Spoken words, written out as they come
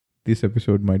this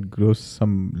episode might gross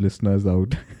some listeners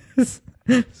out.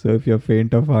 So if you're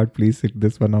faint of heart, please sit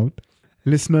this one out.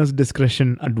 Listeners'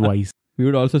 discretion advice. We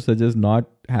would also suggest not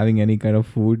having any kind of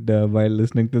food while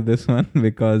listening to this one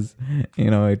because,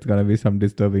 it's going to be some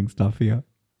disturbing stuff here.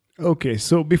 Okay,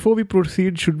 so before we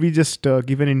proceed, should we just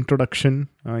give an introduction,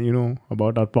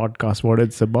 about our podcast, what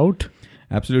it's about?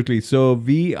 Absolutely. So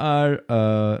we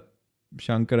are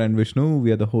Shankar and Vishnu.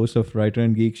 We are the hosts of Writer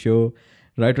and Geek Show.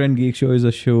 Writer and Geek Show is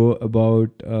a show about...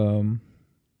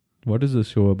 what is the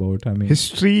show about?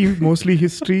 History, mostly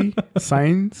history,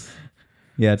 science,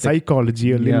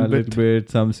 psychology, a little bit,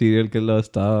 some serial killer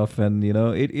stuff, and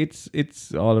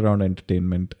it's all around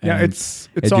entertainment. Yeah, and it's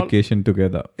education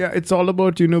together. Yeah, it's all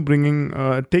about bringing,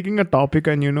 taking a topic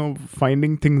and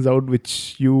finding things out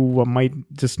which you might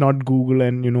just not Google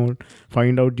and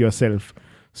find out yourself.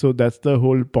 So that's the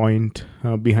whole point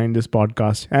behind this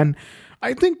podcast, and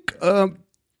I think.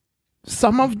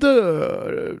 Some of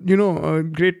the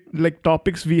great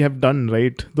topics we have done,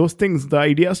 right? Those things, the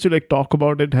ideas to talk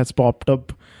about it has popped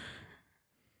up.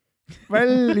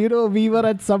 Well, we were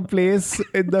at some place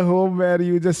in the home where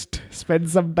you just spend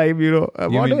some time,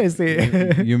 what do I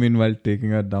say? You mean while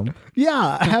taking a dump?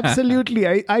 Yeah, absolutely.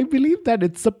 I believe that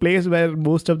it's a place where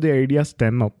most of the ideas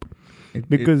stem up.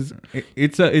 Because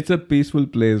it's a peaceful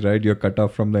place, right? You're cut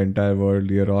off from the entire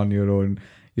world. You're on your own.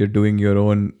 You're doing your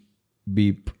own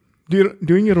beep.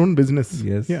 Doing your own business.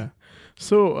 Yes. Yeah.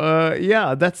 So,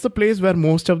 that's the place where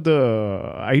most of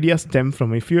the ideas stem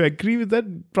from. If you agree with that,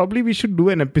 probably we should do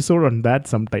an episode on that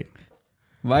sometime.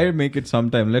 Why make it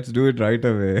sometime? Let's do it right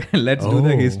away. Let's do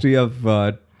the history of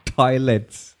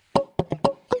toilets.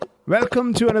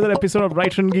 Welcome to another episode of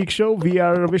Writer and Geek Show. We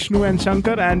are Vishnu and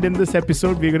Shankar, and in this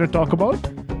episode, we're going to talk about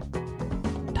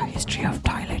the history of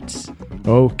toilets.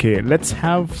 Okay, let's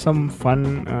have some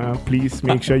fun. Please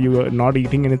make sure you are not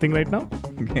eating anything right now.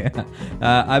 Yeah,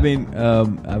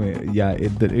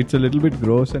 it's a little bit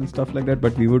gross and stuff like that,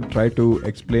 but we would try to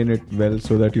explain it well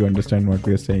so that you understand what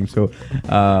we are saying. So,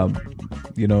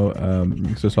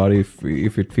 so sorry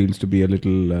if it feels to be a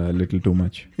little too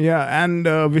much. Yeah, and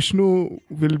Vishnu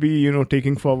will be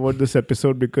taking forward this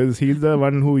episode because he's the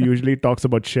one who usually talks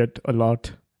about shit a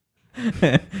lot.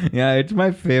 Yeah, it's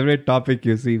my favorite topic.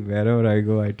 You see, wherever I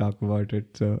go, I talk about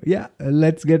it. So yeah,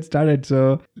 let's get started.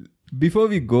 So before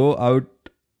we go out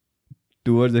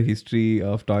towards the history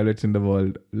of toilets in the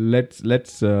world, let's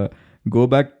go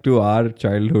back to our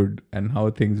childhood and how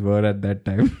things were at that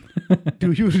time.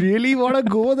 Do you really want to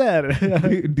go there?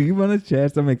 Do you want to share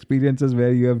some experiences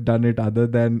where you have done it other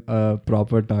than a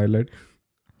proper toilet?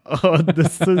 Oh,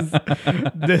 this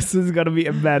is gonna be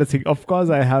embarrassing. Of course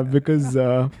I have, because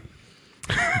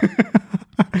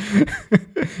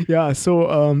yeah,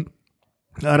 so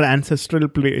our ancestral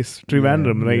place,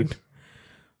 Trivandrum, right? Yes.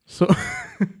 So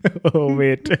oh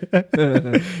wait.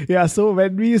 Yeah, so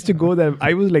when we used to go there,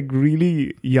 I was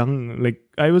really young.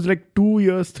 I was 3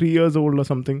 years old or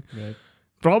something. Right.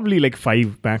 Probably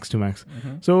 5 max to max.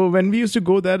 Uh-huh. So when we used to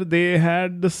go there, they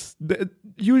had this.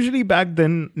 Usually back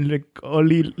then,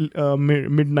 early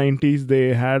mid 90s,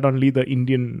 they had only the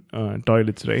Indian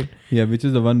toilets, right? Yeah, which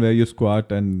is the one where you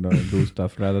squat and do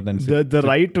stuff rather than the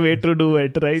right way to do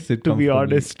it, right? To be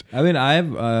honest, I mean,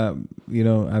 I've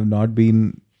not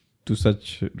been to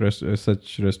such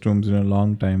restrooms in a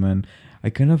long time, and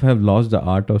I kind of have lost the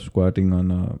art of squatting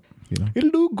on a.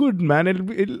 It'll do good, man.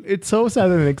 It serves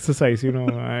as an exercise. I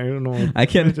don't know. I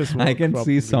can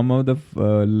see some of the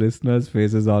listeners'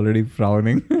 faces already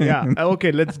frowning. Yeah.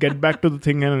 Okay. Let's get back to the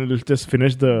thing and we'll just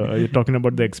finish you're talking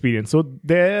about the experience. So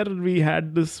there we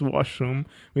had this washroom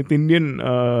with Indian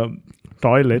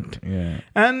toilet. Yeah.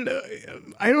 And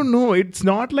I don't know. It's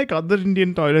not like other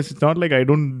Indian toilets. It's not like I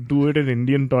don't do it in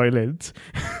Indian toilets.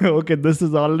 Okay. This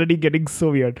is already getting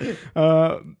so weird.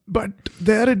 But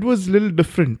there it was a little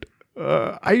different.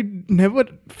 I never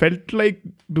felt like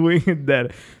doing it there.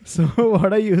 So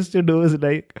what I used to do is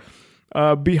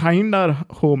behind our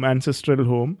ancestral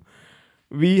home,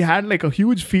 we had a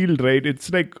huge field, right? It's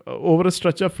over a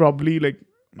stretch of probably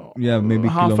maybe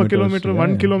half a kilometer,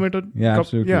 1 kilometer. Yeah,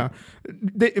 absolutely. Yeah,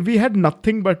 we had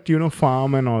nothing but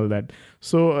farm and all that.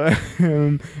 So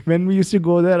when we used to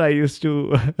go there, I used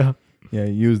to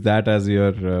use that as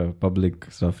your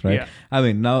public stuff, right? Yeah. I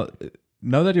mean,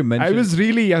 now that you mentioned... I was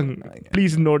really young.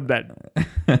 Please note that.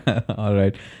 All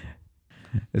right.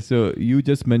 So you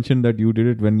just mentioned that you did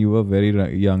it when you were very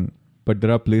young. but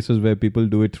there are places where people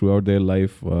do it throughout their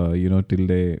life, till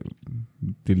they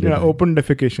die. Open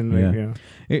defecation. Right? Yeah.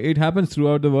 It happens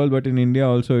throughout the world, but in India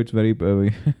also it's very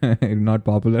not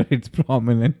popular. It's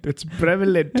prominent. It's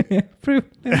prevalent.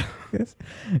 Prevalent. Yes.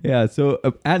 Yeah. So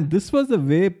and this was the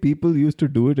way people used to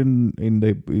do it in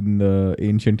the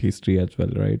ancient history as well,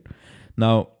 right?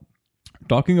 Now,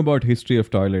 talking about history of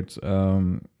toilets,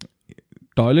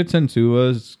 toilets and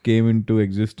sewers came into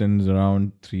existence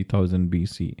around 3000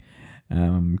 BC.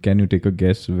 Can you take a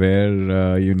guess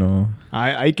where,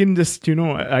 I can just,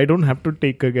 I don't have to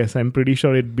take a guess. I'm pretty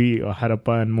sure it'd be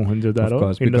Harappa and Mohenjo-daro, Of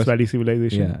course, Indus Valley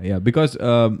civilization. Yeah, because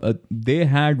they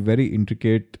had very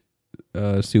intricate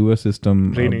sewer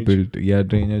system built. Yeah,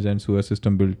 drainage and sewer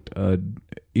system built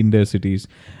in their cities.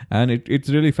 And it's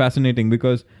really fascinating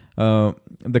because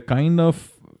the kind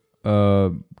of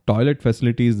toilet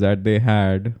facilities that they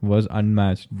had was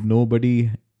unmatched.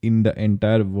 Nobody in the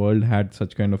entire world had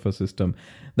such kind of a system.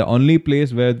 The only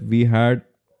place where we had,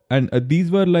 and these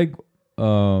were like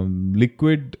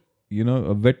liquid,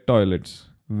 wet toilets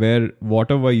where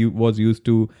water was used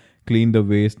to clean the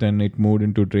waste, and it moved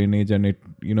into drainage, and it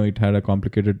had a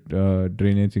complicated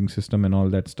drainaging system and all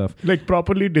that stuff. Like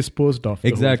properly disposed of.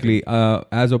 Exactly.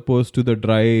 As opposed to the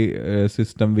dry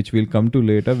system, which we'll come to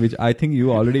later, which I think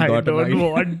you already got an idea. I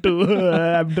don't want to.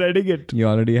 I'm dreading it. You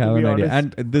already have an idea.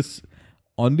 And this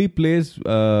only place,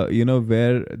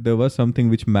 where there was something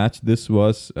which matched this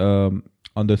was on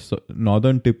the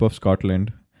northern tip of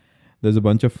Scotland. There's a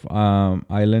bunch of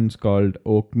islands called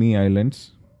Orkney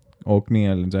Islands,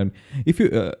 and if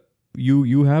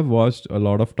you have watched a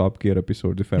lot of Top Gear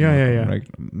episodes, if I'm not wrong, right?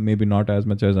 Maybe not as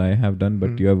much as I have done,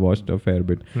 but you have watched a fair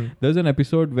bit. There's an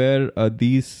episode where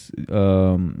these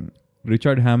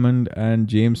Richard Hammond and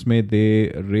James May, they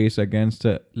race against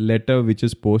a letter which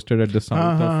is posted at the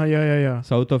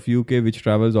south of UK, which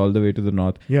travels all the way to the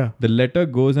north. Yeah. The letter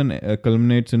goes and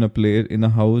culminates in a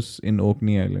house in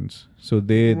Orkney Islands. So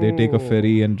they take a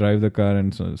ferry and drive the car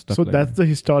and stuff like that. So that's the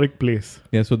historic place.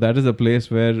 Yeah, so that is a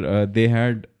place where they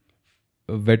had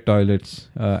wet toilets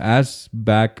as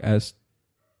back as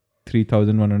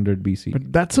 3100 BC.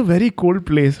 But that's a very cold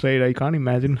place, right? I can't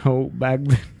imagine how back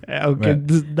then. Okay,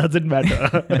 this doesn't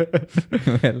matter.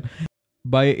 Well,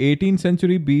 by 18th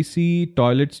century BC,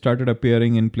 toilets started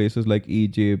appearing in places like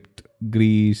Egypt,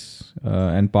 Greece,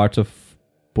 and parts of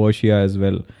Persia as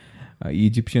well.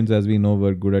 Egyptians, as we know,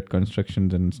 were good at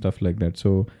constructions and stuff like that.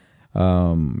 So,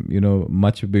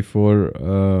 much before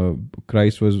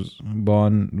Christ was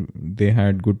born, they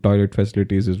had good toilet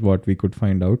facilities, is what we could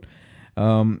find out.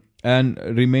 And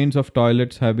remains of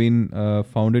toilets have been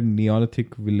found in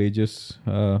Neolithic villages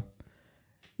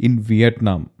in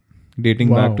Vietnam,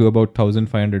 dating back to about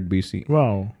 1500 BC.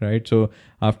 Wow. Right? So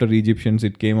after Egyptians,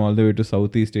 it came all the way to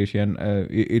Southeast Asia, and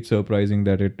it's surprising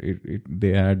that they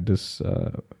had this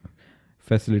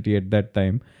facility at that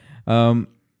time.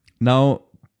 Now,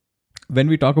 when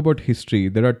we talk about history,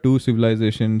 there are two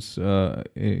civilizations, two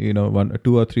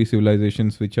or three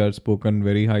civilizations which are spoken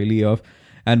very highly of.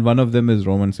 And one of them is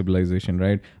Roman civilization,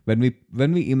 right? When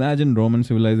we imagine Roman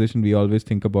civilization, we always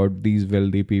think about these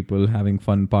wealthy people having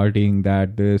fun, partying,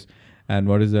 this, and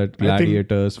what is that?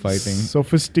 Gladiators fighting.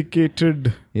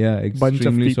 Sophisticated. Yeah, bunch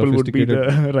of people would be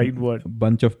the right word.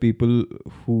 Bunch of people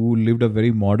who lived a very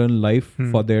modern life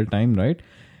for their time, right?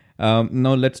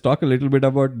 Now let's talk a little bit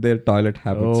about their toilet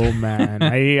habits. Oh man,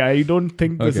 I don't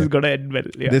think this is gonna end well.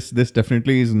 Yeah. This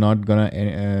definitely is not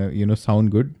gonna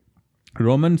sound good.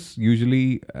 Romans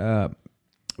usually had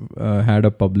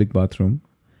a public bathroom.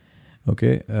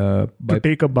 Okay. To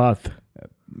take a bath.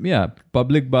 Yeah,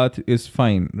 public bath is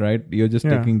fine, right? You're just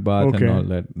taking bath and all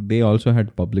that. They also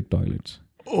had public toilets.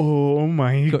 Oh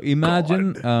my God. So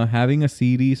imagine having a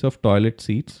series of toilet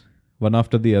seats, one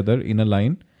after the other in a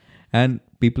line, and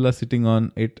people are sitting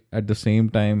on it at the same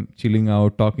time, chilling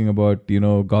out, talking about,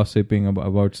 gossiping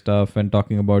about stuff and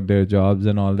talking about their jobs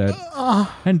and all that,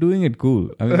 and doing it cool.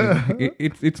 I mean,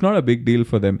 it's not a big deal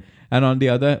for them. And on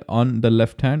the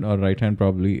left hand or right hand,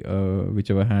 probably,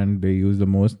 whichever hand they use the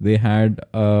most, they had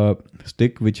a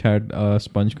stick which had a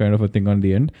sponge kind of a thing on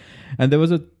the end, and there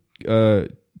was a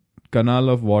canal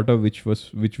of water which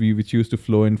used to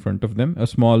flow in front of them, a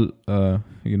small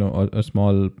a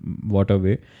small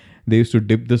waterway. They used to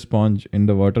dip the sponge in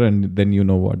the water, and then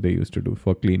what they used to do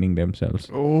for cleaning themselves.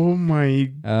 Oh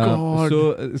my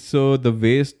God. So the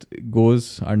waste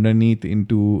goes underneath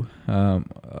into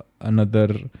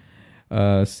another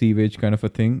sewage kind of a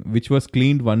thing, which was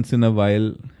cleaned once in a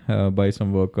while by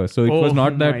some workers. So it was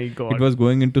not that it was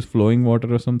going into flowing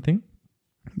water or something.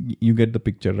 You get the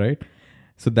picture, right?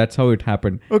 So that's how it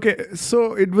happened. Okay,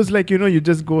 so it was like, you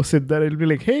just go sit there. It'll be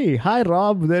like, hey, hi,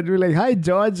 Rob. Then you'll be like, hi,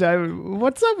 George.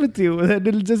 What's up with you? Then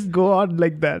it'll just go on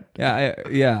like that.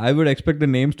 Yeah, I would expect the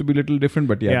names to be a little different,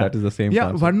 but that is the same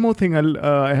concept. One more thing.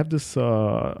 I have this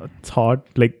thought.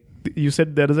 Like you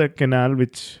said, there is a canal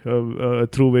which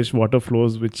through which water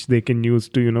flows, which they can use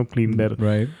to clean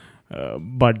their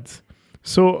buds.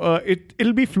 So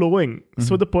it'll be flowing.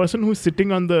 So the person who's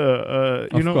sitting on the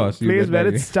place where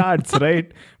it starts,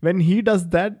 right? When he does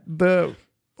that,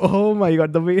 oh my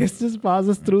god, the waste just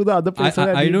passes through the other place.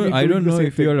 I don't know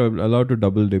if you're allowed to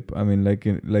double dip. I mean, like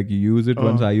you use it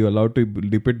once. Are you allowed to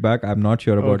dip it back? I'm not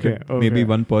sure about it. Okay. Maybe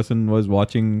one person was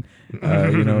watching.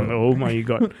 Oh my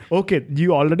god. Okay,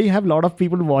 you already have a lot of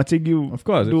people watching you. Of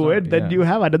course, do it. Then you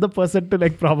have another person to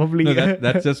probably. No,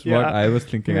 that's just what I was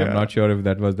thinking. I'm not sure if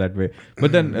that was that way.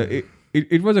 But then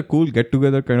it was a cool get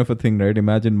together kind of a thing, right?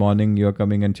 Imagine morning you're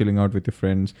coming and chilling out with your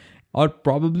friends, or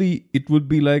probably it would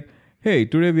be like, hey,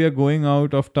 today we are going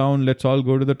out of town. Let's all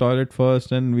go to the toilet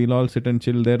first and we'll all sit and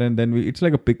chill there. And then it's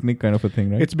like a picnic kind of a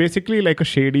thing, right? It's basically like a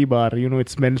shady bar. It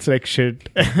smells like shit.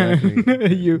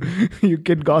 Exactly. you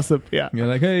can gossip. Yeah. You're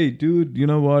like, hey, dude, you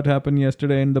know what happened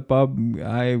yesterday in the pub?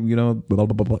 Blah, blah,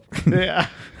 blah, blah. Yeah.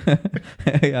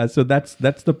 Yeah. So that's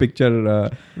the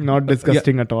picture. Not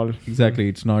disgusting at all. Exactly.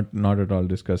 It's not at all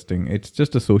disgusting. It's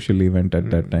just a social event at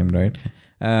that time, right?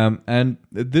 And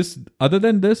this, other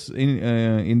than this,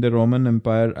 in the Roman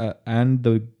Empire and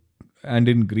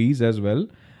in Greece as well,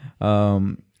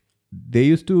 they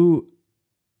used to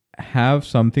have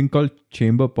something called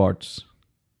chamber pots.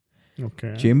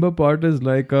 Okay. Chamber pot is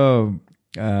like a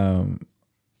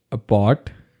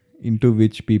pot into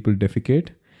which people defecate,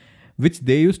 which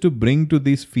they used to bring to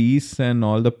these feasts and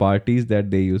all the parties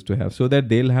that they used to have, so that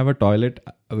they'll have a toilet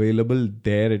available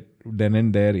there then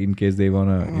and there in case they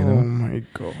wanna. Oh my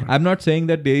god! I'm not saying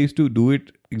that they used to do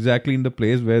it exactly in the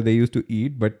place where they used to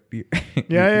eat, but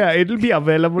it'll be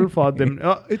available for them.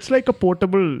 It's like a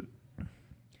portable.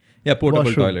 Yeah, portable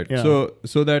washroom. Toilet. Yeah.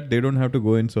 So that they don't have to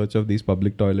go in search of these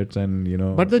public toilets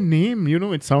and. But the name,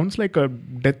 it sounds like a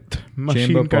death machine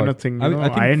Chamber kind pot. of thing. I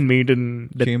think Iron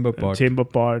Maiden, chamber pot. Chamber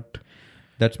pot.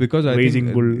 That's because I Raging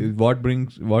think Bull.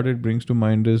 what it brings to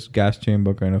mind is gas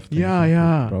chamber kind of thing.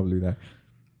 Yeah. Probably that.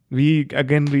 We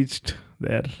again reached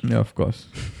there. Yeah, of course.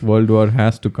 World War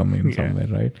has to come in somewhere,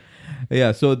 right?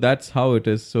 Yeah, so that's how it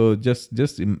is. So just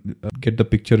get the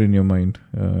picture in your mind.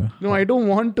 No, I don't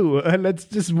want to. Let's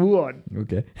just move on.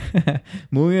 Okay.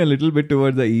 Moving a little bit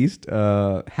towards the east,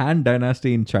 Han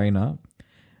Dynasty in China.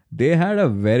 They had a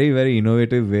very, very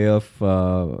innovative way of,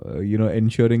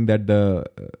 ensuring that the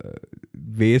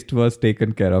waste was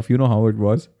taken care of. You know how it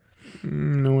was?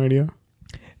 No idea.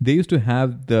 They used to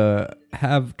have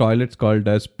toilets called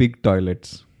as pig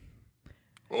toilets.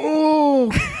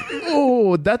 Oh,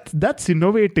 that's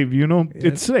innovative. Yes.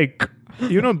 It's like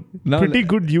pretty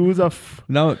good use of.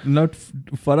 Now, not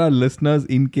for our listeners,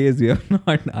 in case you have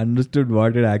not understood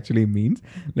what it actually means,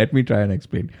 let me try and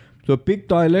explain. So, pig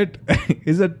toilet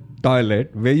is a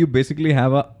toilet where you basically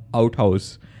have a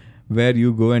outhouse where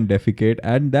you go and defecate,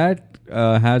 and that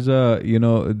has a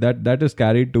that is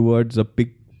carried towards a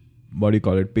pig. What do you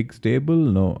call it? Pig stable?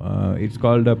 No, it's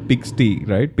called a pigsty,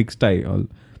 right? Pigsty,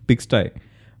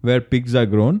 where pigs are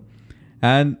grown,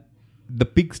 and the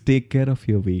pigs take care of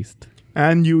your waste.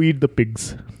 And you eat the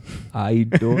pigs. I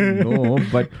don't know,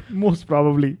 but most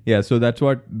probably. Yeah, so that's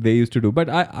what they used to do. But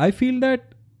I feel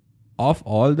that of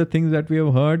all the things that we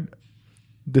have heard,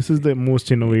 this is the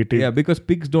most innovative. Yeah, because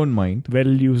pigs don't mind. Well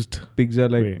used. Pigs are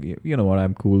like, you know what,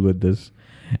 I'm cool with this.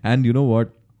 And you know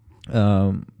what?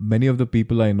 Many of the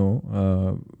people I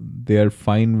know, they are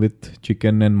fine with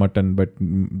chicken and mutton, but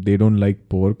they don't like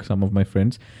pork. Some of my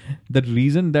friends, the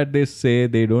reason that they say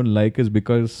they don't like is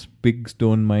because pigs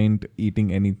don't mind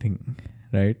eating anything,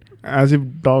 right? As if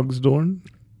dogs don't.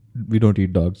 We don't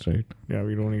eat dogs, right? Yeah,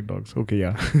 we don't eat dogs. Okay,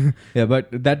 yeah. Yeah, but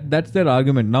that's their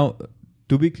argument. Now,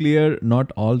 to be clear, not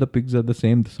all the pigs are the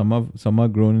same. Some are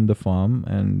grown in the farm,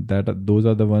 and those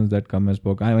are the ones that come as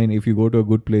pork. I mean, if you go to a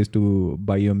good place to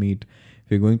buy your meat,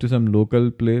 if you're going to some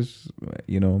local place,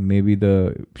 maybe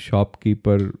the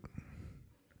shopkeeper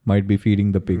might be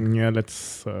feeding the pig. Yeah,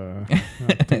 let's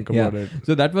think about it.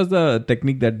 So that was the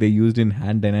technique that they used in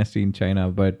Han Dynasty in China.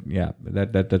 But yeah,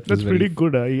 that's was pretty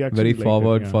good. I actually very like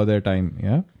forward it, for their time.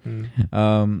 Yeah.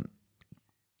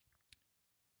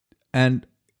 And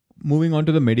moving on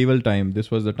to the medieval time,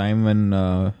 this was the time when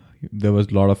there was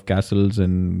a lot of castles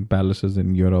and palaces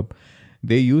in Europe.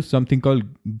 They used something called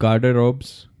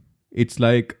garderobes. It's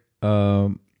like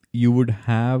you would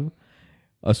have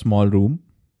a small room.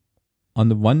 On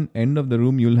the one end of the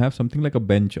room, you'll have something like a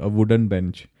bench, a wooden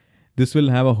bench. this will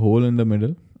have a hole in the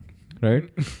middle, right?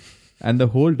 And the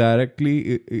hole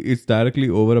it's directly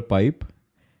over a pipe.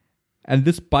 And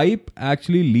this pipe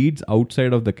actually leads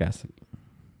outside of the castle.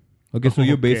 Okay, so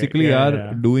you basically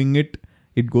are doing it.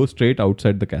 It goes straight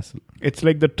outside the castle. It's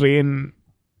like the train.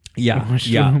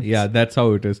 Yeah. That's how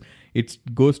it is. It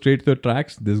goes straight to the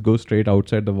tracks. This goes straight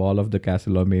outside the wall of the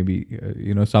castle, or maybe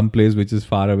some place which is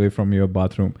far away from your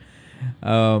bathroom.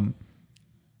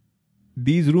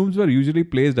 These rooms were usually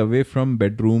placed away from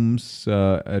bedrooms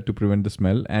to prevent the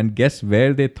smell. And guess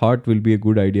where they thought will be a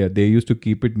good idea? They used to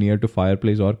keep it near to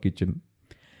fireplace or kitchen,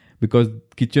 because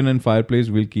kitchen and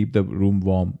fireplace will keep the room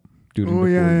warm during the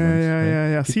cold months.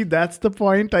 Yeah. See, that's the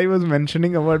point I was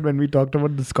mentioning about when we talked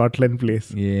about the Scotland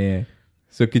place. Yeah.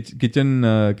 So kitchen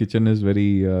is very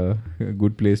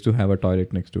good place to have a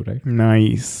toilet next to, right?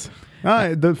 Nice.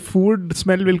 The food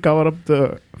smell will cover up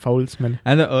the foul smell.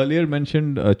 And the earlier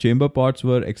mentioned chamber pots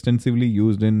were extensively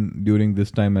used during this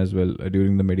time as well,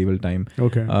 during the medieval time.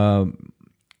 Okay.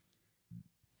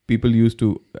 People used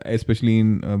to, especially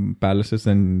in palaces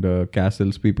and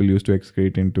castles, people used to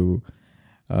excrete into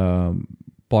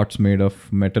pots made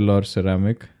of metal or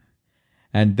ceramic.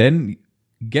 And then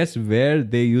guess where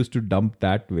they used to dump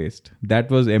that waste? That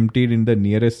was emptied in the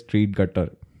nearest street gutter.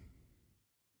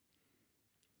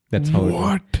 That's how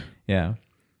What? Yeah.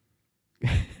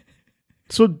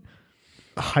 So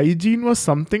hygiene was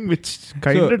something which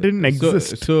kind of didn't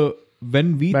exist. So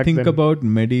when we think about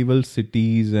medieval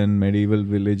cities and medieval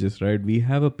villages, right, we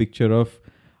have a picture of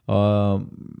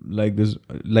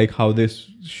like how they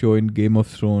show in Game of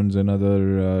Thrones and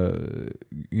other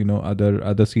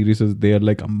other series. They are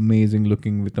like amazing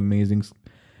looking with amazing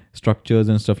structures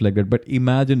and stuff like that. But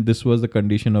imagine this was the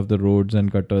condition of the roads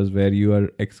and gutters where your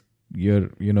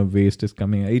waste is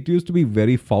coming. It used to be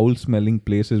very foul smelling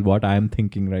place is what I am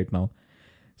thinking right now.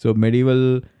 So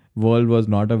medieval world was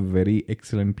not a very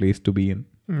excellent place to be in.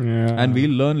 Yeah. And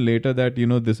we'll learn later that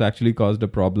this actually caused a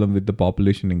problem with the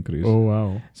population increase. Oh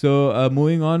wow. So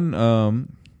moving on,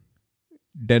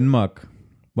 Denmark,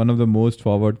 one of the most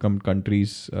forward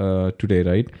countries today,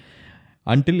 right?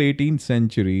 Until 18th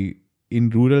century, in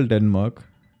rural Denmark,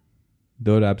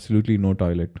 there were absolutely no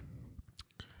toilet.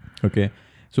 Okay.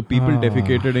 So people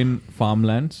defecated in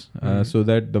farmlands so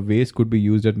that the waste could be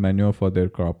used as manure for their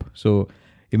crop. So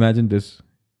imagine this.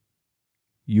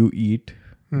 You eat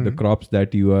the crops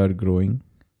that you are growing.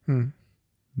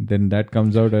 Then that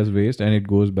comes out as waste and it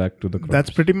goes back to the crops. That's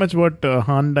pretty much what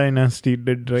Han Dynasty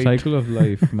did, right? Cycle of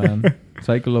life, man.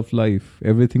 Cycle of life.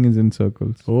 Everything is in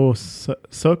circles. Oh,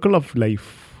 circle of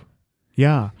life.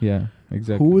 Yeah. Yeah,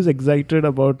 exactly. Who is excited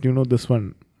about, this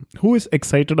one? Who is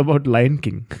excited about Lion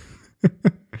King?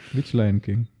 Which Lion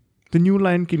King? The new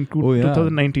Lion King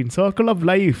 2019. Circle of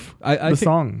Life. The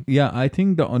song. Yeah, I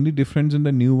think the only difference in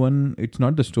the new one, it's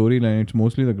not the storyline, it's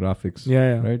mostly the graphics.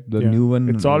 Yeah. Right? The new one.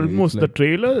 It's almost, the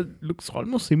trailer looks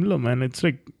almost similar, man. It's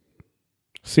like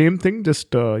same thing,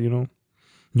 just,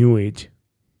 new age.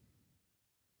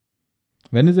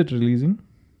 When is it releasing?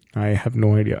 I have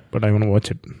no idea, but I want to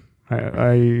watch it.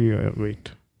 I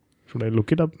wait. Should I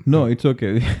look it up? No, it's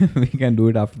okay. We can do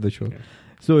it after the show. Okay.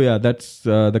 So yeah, that's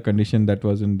the condition that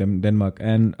was in Denmark.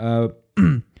 And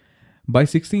by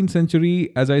 16th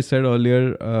century, as I said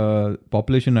earlier,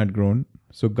 population had grown.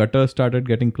 So gutters started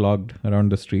getting clogged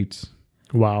around the streets.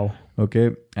 Wow.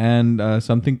 Okay. And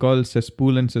something called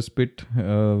cesspool and cesspit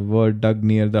were dug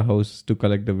near the house to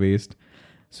collect the waste.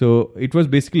 So it was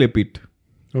basically a pit.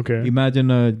 Okay.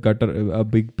 Imagine a gutter, a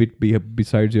big pit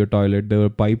besides your toilet. There were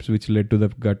pipes which led to the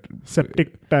gut.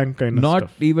 Septic tank kind of Not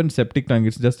stuff. even septic tank.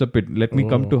 It's just a pit. Let me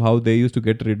come to how they used to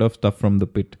get rid of stuff from the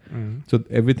pit. So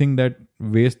everything that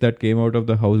waste that came out of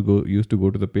the house used to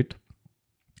go to the pit.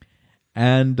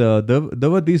 And there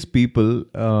were these people.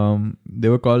 They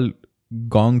were called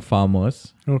gong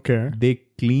farmers. Okay. They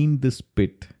cleaned this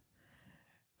pit.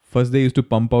 First, they used to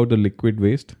pump out the liquid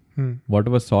waste.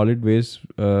 Whatever solid waste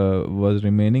was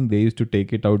remaining, they used to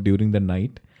take it out during the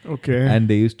night. Okay. And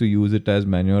they used to use it as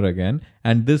manure again.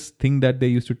 And this thing that they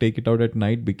used to take it out at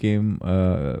night became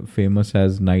famous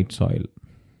as night soil.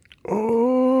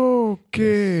 Oh,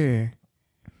 okay. Yes.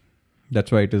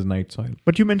 That's why it is night soil.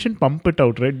 But you mentioned pump it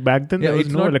out, right? Back then there was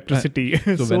no electricity.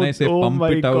 So when I say pump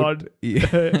it out,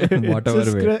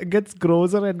 whatever way. It gets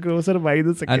grosser and grosser by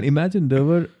the second. And imagine there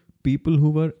were people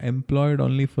who were employed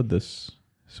only for this.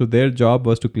 So their job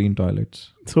was to clean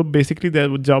toilets. So basically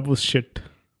their job was shit.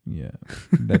 Yeah,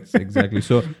 that's exactly.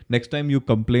 So next time you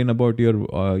complain about your,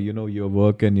 your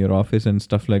work and your office and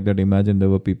stuff like that, imagine there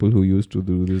were people who used to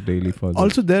do this daily for them.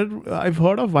 Also I've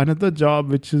heard of another job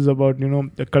which is about,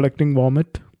 collecting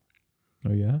vomit.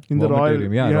 Oh yeah, In the royal-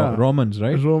 Vomitarium. yeah. Romans,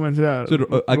 right? Romans, yeah.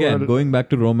 So again, Royal- going back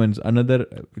to Romans, another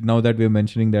now that we're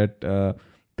mentioning that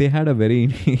they had a very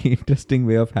interesting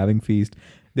way of having feast.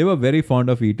 They were very fond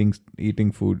of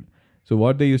eating food. So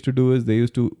what they used to do is they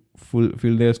used to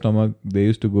fill their stomach. They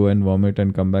used to go and vomit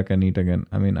and come back and eat again.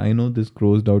 I mean, I know this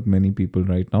grossed out many people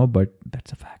right now, but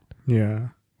that's a fact. Yeah.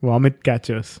 Vomit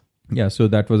catchers. Yeah, so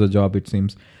that was a job, it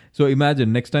seems. So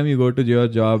imagine next time you go to your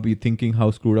job, you're thinking how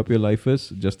screwed up your life is.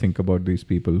 Just think about these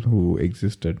people who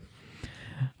existed.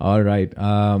 All right.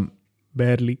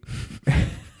 Barely.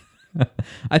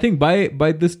 I think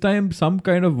by this time, some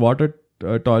kind of water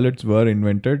toilets were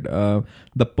invented.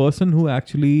 The person who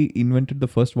actually invented the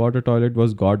first water toilet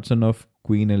was godson of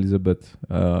Queen Elizabeth.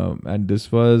 And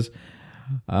this was,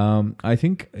 I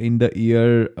think, in the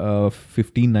year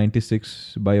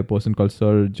 1596 by a person called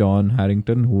Sir John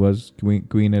Harrington, who was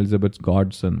Queen Elizabeth's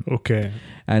godson. Okay.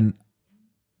 And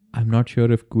I'm not sure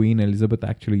if Queen Elizabeth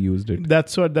actually used it.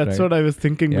 That's what Right. what I was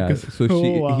thinking. Yeah, Because so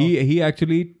wow. he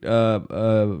actually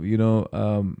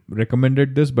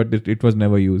recommended this, but it was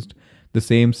never used. The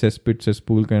same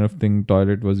cesspool kind of thing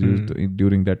toilet was used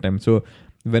during that time. So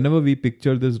whenever we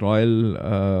picture this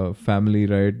royal family,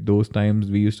 right, those times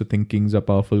we used to think kings are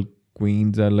powerful,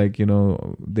 queens are like,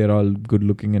 they're all good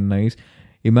looking and nice.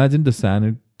 Imagine the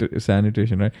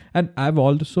sanitation, right? And I've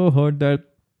also heard that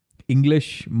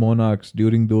English monarchs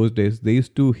during those days, they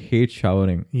used to hate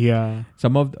showering. Yeah.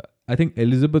 I think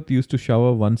Elizabeth used to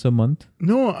shower once a month.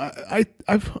 No,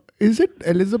 I've. Is it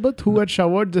Elizabeth who had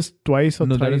showered just twice or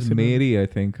No, thrice? that is in a- Mary, I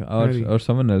think, Mary. or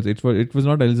someone else. It was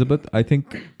not Elizabeth. I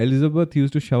think Elizabeth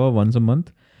used to shower once a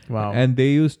month, Wow. and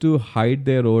they used to hide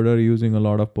their odor using a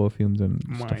lot of perfumes and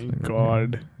My stuff like that.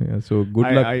 God. Yeah. So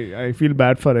good luck. I feel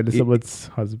bad for Elizabeth's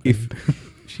husband. If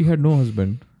she had no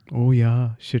husband. Oh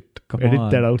yeah, shit. Come Edit on,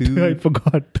 that out. dude. I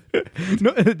forgot.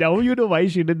 No, now you know why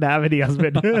she didn't have any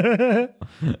husband.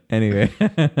 Anyway,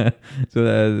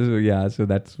 so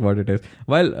that's what it is.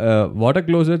 While water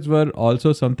closets were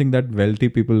also something that wealthy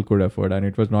people could afford, and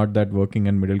it was not that working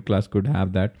and middle class could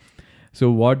have that.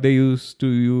 So what they used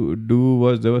to do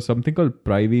was there was something called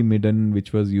privy midden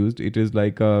which was used. It is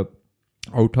like a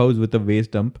outhouse with a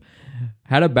waste dump.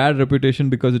 Had a bad reputation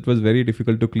because it was very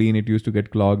difficult to clean. It used to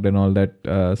get clogged and all that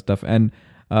stuff. And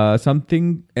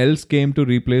something else came to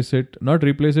replace it. Not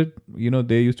replace it.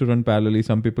 They used to run parallelly.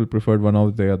 Some people preferred one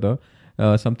over the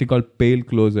other. Something called pail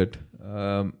closet.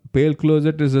 Pail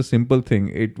closet is a simple thing.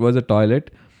 It was a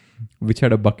toilet which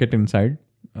had a bucket inside.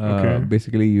 Okay.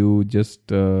 Basically, you just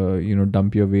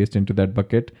dump your waste into that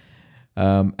bucket.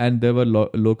 And there were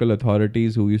local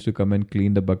authorities who used to come and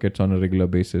clean the buckets on a regular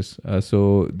basis.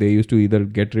 So they used to either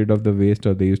get rid of the waste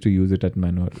or they used to use it as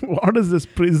manure. What is this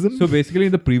prison? So basically,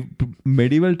 in the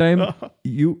medieval time,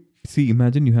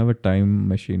 imagine you have a time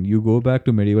machine. You go back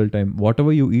to medieval time.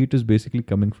 Whatever you eat is basically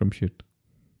coming from shit.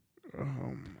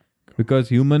 Because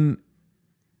human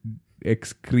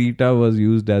excreta was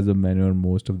used as a manure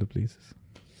most of the places.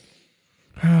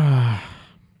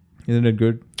 Isn't it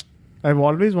good? I've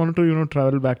always wanted to,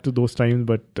 travel back to those times,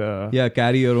 but Yeah,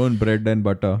 carry your own bread and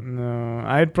butter. no,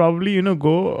 I'd probably,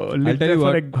 go live tell there you for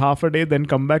what. like half a day, then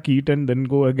come back, eat, and then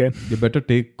go again. You better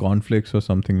take cornflakes or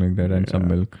something like that and some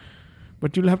Yeah. milk.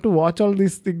 But you'll have to watch all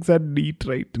these things and eat,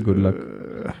 right? Good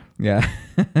luck. Yeah.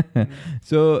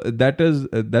 So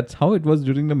that's how it was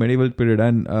during the medieval period,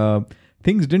 and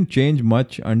things didn't change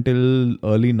much until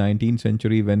early 19th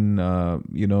century when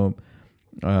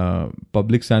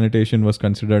public sanitation was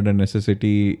considered a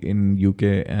necessity in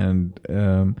UK, and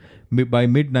by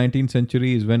mid 19th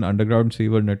century is when underground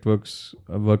sewer networks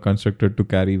were constructed to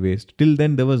carry waste. Till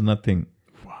then there was nothing.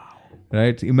 Wow.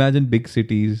 Right? Imagine big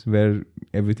cities where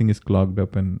everything is clogged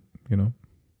up and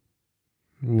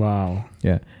Wow.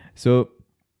 Yeah. So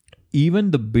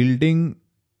even the building,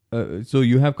 so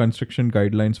you have construction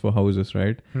guidelines for houses,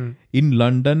 right? In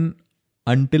London,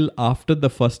 until after the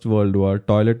First World War,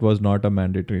 toilet was not a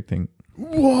mandatory thing.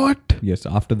 What? Yes,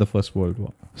 after the First World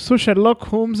War. So Sherlock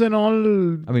Holmes and all.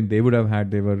 I mean, they would have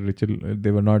had, they were rich,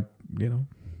 they were not,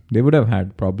 they would have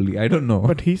had probably. I don't know.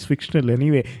 But he's fictional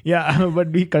anyway. Yeah,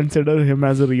 but we consider him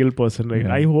as a real person, right?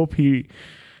 Yeah. I hope he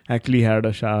actually had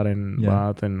a shower and Yeah.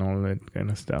 bath and all that kind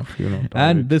of stuff,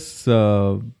 And this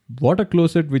water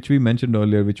closet, which we mentioned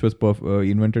earlier, which was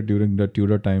invented during the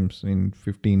Tudor times in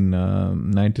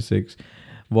 1596,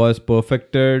 was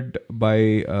perfected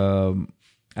by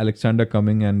Alexander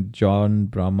Cumming and John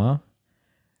Brahma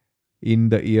in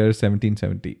the year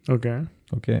 1770. Okay.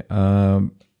 Okay.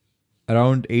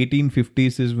 Around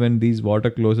 1850s is when these water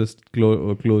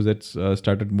closets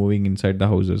started moving inside the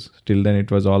houses. Till then,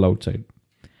 it was all outside.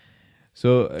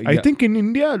 So I think in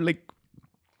India, like,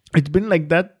 it's been like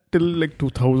that till like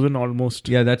 2000 almost.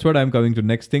 Yeah, that's what I'm coming to.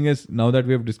 Next thing is, now that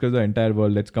we have discussed the entire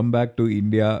world, let's come back to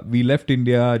India. We left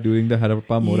India during the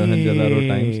Harappa Mohenjo-daro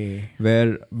times,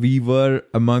 where we were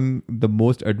among the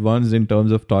most advanced in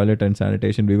terms of toilet and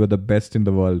sanitation. We were the best in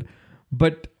the world.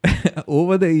 But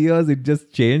over the years, it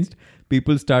just changed.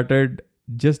 People started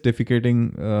just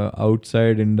defecating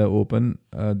outside in the open.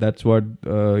 That's what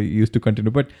used to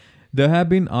continue. But there have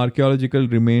been archaeological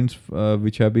remains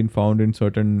which have been found in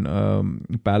certain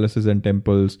palaces and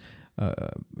temples,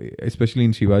 especially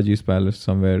in Shivaji's palace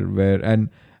somewhere, where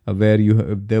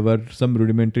there were some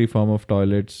rudimentary form of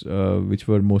toilets which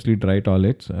were mostly dry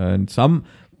toilets, and some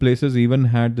places even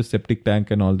had the septic tank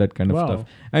and all that kind of stuff.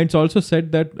 And it's also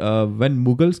said that when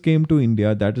Mughals came to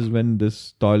India, that is when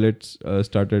this toilets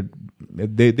started.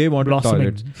 They wanted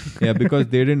blossoming. toilets, yeah, because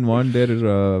they didn't want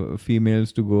their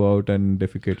females to go out and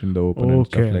defecate in the open and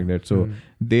stuff like that. So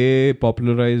they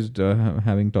popularized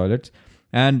having toilets,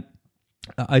 and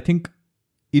I think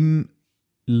in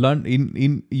London,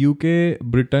 in UK,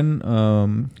 Britain,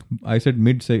 I said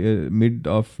mid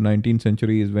of 19th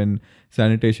century is when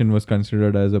sanitation was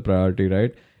considered as a priority,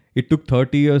 right? It took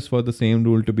 30 years for the same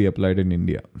rule to be applied in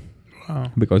India.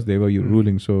 Wow. Because they were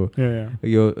ruling. So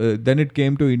then it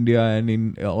came to India, and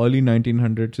in early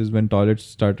 1900s is when toilets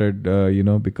started,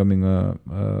 becoming a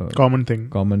common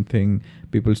thing.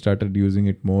 People started using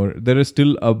it more. There is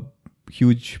still a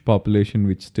huge population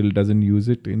which still doesn't use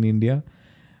it in India.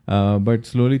 But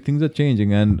slowly things are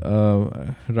changing, and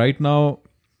right now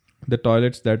the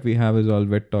toilets that we have is all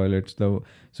wet toilets.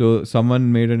 So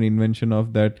someone made an invention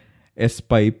of that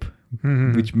S-pipe,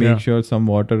 which makes sure some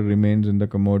water remains in the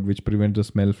commode, which prevents the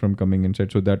smell from coming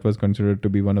inside. So that was considered to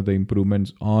be one of the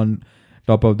improvements on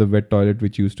top of the wet toilet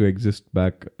which used to exist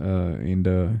back in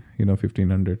the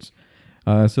 1500s.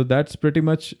 So that's pretty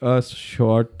much a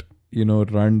short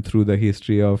run through the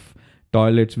history of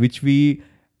toilets, which we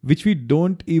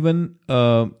don't even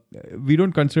we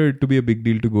don't consider it to be a big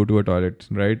deal to go to a toilet,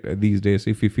 right? These days,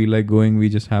 if we feel like going, we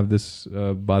just have this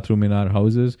bathroom in our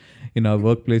houses, in our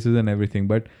workplaces and everything.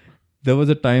 But there was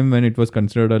a time when it was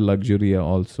considered a luxury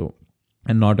also,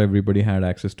 and not everybody had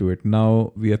access to it.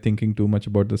 Now we are thinking too much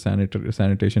about the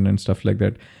sanitation and stuff like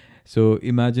that. So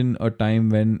imagine a time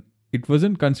when it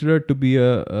wasn't considered to be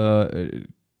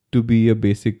a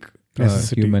basic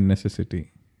human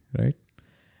necessity, right?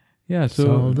 Yeah,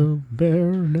 so all the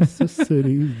bare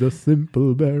necessities, the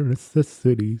simple bare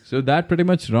necessities. So that pretty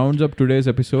much rounds up today's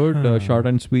episode, short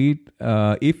and sweet.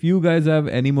 If you guys have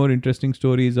any more interesting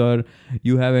stories, or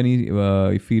you have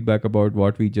any feedback about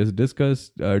what we just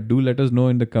discussed, do let us know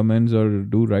in the comments, or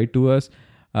do write to us.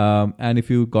 And if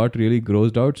you got really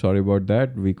grossed out, sorry about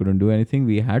that. We couldn't do anything.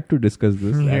 We had to discuss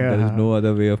this, and there is no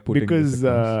other way of putting this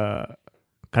across.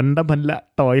 കണ്ടമല്ല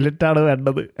ടോയ്ലറ്റാണ്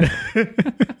വേണ്ടത്.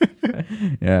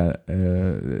 Yeah,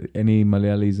 any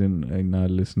Malayalis in our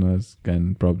listeners can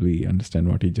probably understand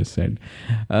what he just said.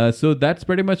 So that's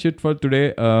pretty much it for today.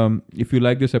 If you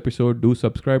like this episode, do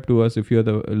subscribe to us. If you're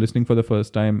listening for the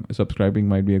first time, subscribing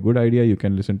might be a good idea. You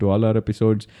can listen to all our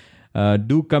episodes.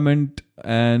 Do comment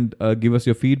and give us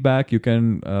your feedback. You can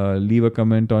leave a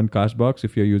comment on Castbox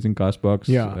if you're using Castbox.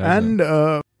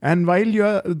 Yeah, and while you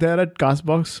are there at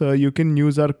Castbox, you can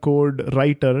use our code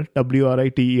WRITER,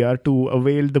 WRITER, to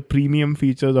avail the premium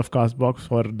features of Castbox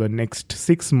for the next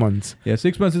 6 months. Yeah,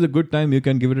 6 months is a good time. You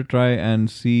can give it a try and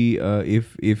see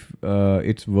if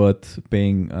it's worth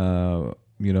paying.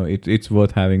 It's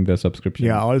worth having the subscription.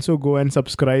 Yeah, also go and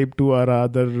subscribe to our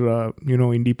other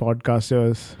indie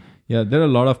podcasters. Yeah, there are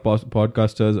a lot of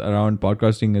podcasters around.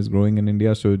 Podcasting is growing in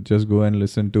India, so just go and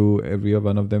listen to every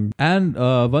one of them. And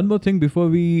one more thing before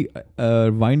we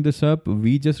wind this up,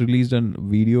 we just released a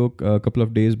video a couple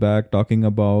of days back talking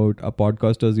about a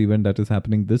podcasters event that is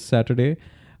happening this Saturday,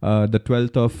 the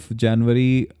 12th of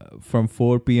January from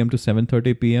 4 p.m. to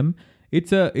 7:30 p.m.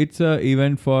 It's a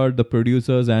event for the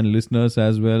producers and listeners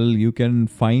as well. You can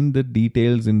find the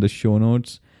details in the show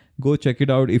notes. Go check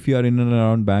it out. If you are in and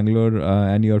around Bangalore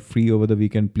and you're free over the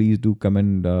weekend, please do come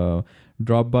and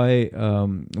drop by.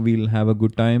 We'll have a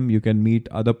good time. You can meet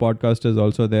other podcasters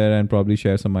also there and probably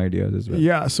share some ideas as well.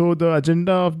 Yeah, so the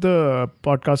agenda of the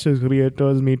Podcasters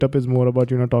Creators meetup is more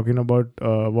about talking about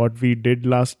what we did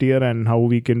last year and how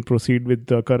we can proceed with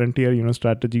the current year,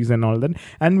 strategies and all that.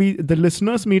 And the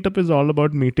listeners meetup is all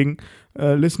about meeting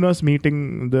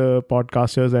the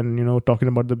podcasters and talking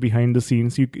about the behind the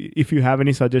scenes. If you have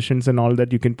any suggestions and all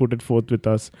that, you can put it forth with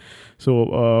us. So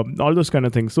all those kind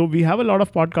of things. So we have a lot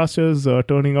of podcasters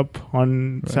turning up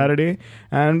on Saturday,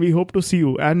 and we hope to see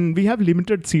you. And we have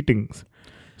limited seatings,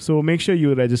 so make sure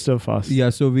you register fast. Yeah,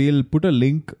 so we'll put a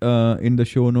link in the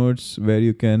show notes where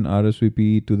you can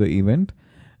RSVP to the event.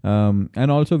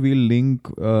 And also we'll link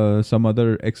some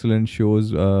other excellent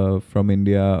shows from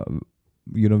India,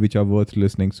 which are worth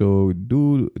listening. So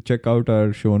do check out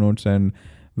our show notes and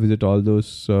visit all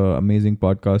those amazing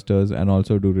podcasters, and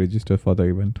also do register for the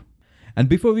event. And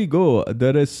before we go,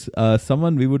 there is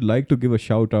someone we would like to give a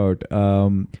shout out.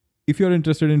 If you're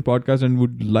interested in podcast and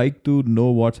would like to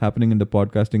know what's happening in the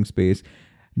podcasting space,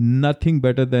 nothing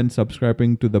better than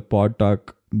subscribing to the Pod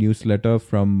Talk newsletter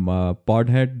from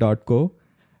podhead.co.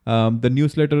 The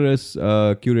newsletter is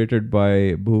curated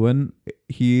by Bhuvan.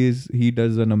 He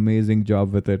does an amazing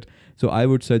job with it. So I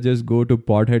would suggest go to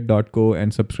podhead.co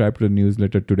and subscribe to the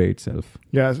newsletter today itself.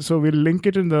 Yeah, so we'll link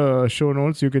it in the show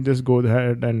notes. You can just go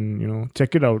ahead and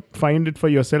check it out, find it for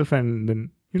yourself, and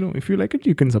then if you like it,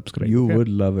 you can subscribe. You would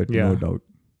love it, no doubt.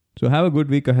 So have a good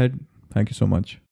week ahead. Thank you so much.